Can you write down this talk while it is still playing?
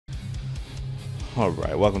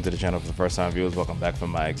Alright, welcome to the channel for the first time viewers. Welcome back from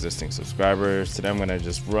my existing subscribers. Today I'm going to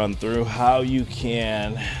just run through how you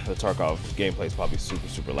can, the Tarkov gameplay is probably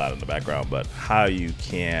super loud in the background, but how you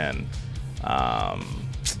can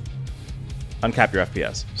uncap your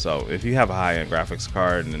FPS. So if you have a high-end graphics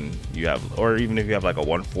card and you have, or even if you have like a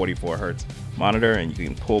 144 hertz monitor and you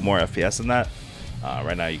can pull more FPS than that,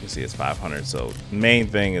 right now you can see it's 500. So the main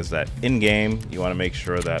thing is that in-game you want to make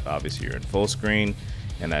sure that obviously you're in full screen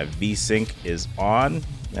and that VSync is on.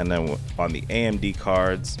 And then on the AMD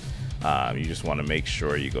cards, you just want to make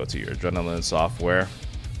sure you go to your Adrenaline software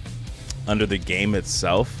under the game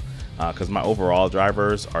itself, because my overall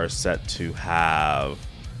drivers are set to have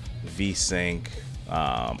VSync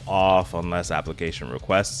off unless application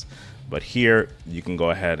requests. But here you can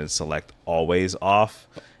go ahead and select always off,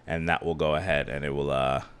 and that will go ahead and it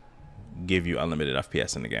will give you unlimited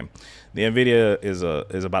FPS in the game. The NVIDIA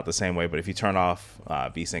is about the same way, but if you turn off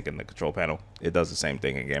VSync in the control panel, it does the same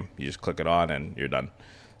thing in game. You just click it on and you're done.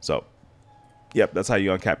 So, yep, that's how you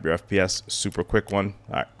uncap your FPS. Super quick one.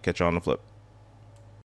 All right, catch you on the flip.